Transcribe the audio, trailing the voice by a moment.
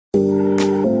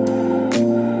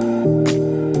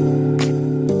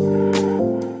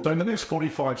So in the next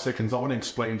 45 seconds, I want to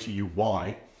explain to you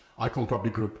why 𝒂𝒐𝒏 Property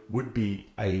Group would be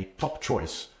a top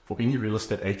choice for any real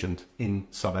estate agent in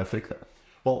South Africa.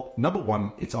 Well, number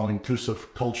one, it's our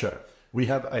inclusive culture. We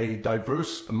have a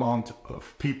diverse amount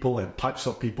of people and types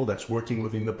of people that's working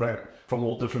within the brand from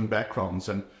all different backgrounds.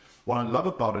 And what I love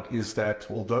about it is that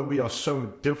although we are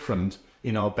so different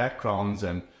in our backgrounds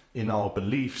and in our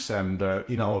beliefs and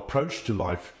in our approach to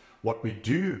life, what we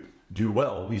do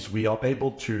well is we are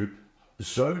able to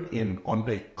zone in on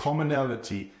a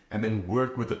commonality and then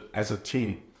work with it as a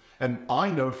team. And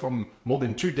I know from more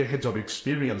than 2 decades of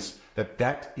experience that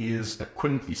that is a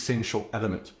quintessential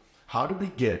element. How do we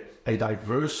get a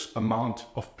diverse amount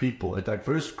of people, a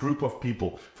diverse group of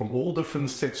people from all different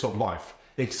sets of life,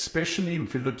 especially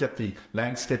if you look at the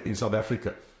landscape in South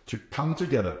Africa, to come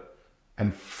together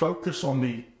and focus on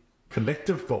the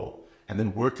collective goal and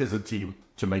then work as a team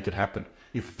to make it happen?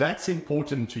 If that's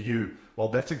important to you, well,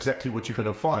 that's exactly what you're going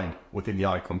to find within the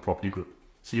𝒂𝒂 Property Group.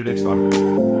 See you next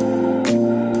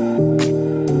time.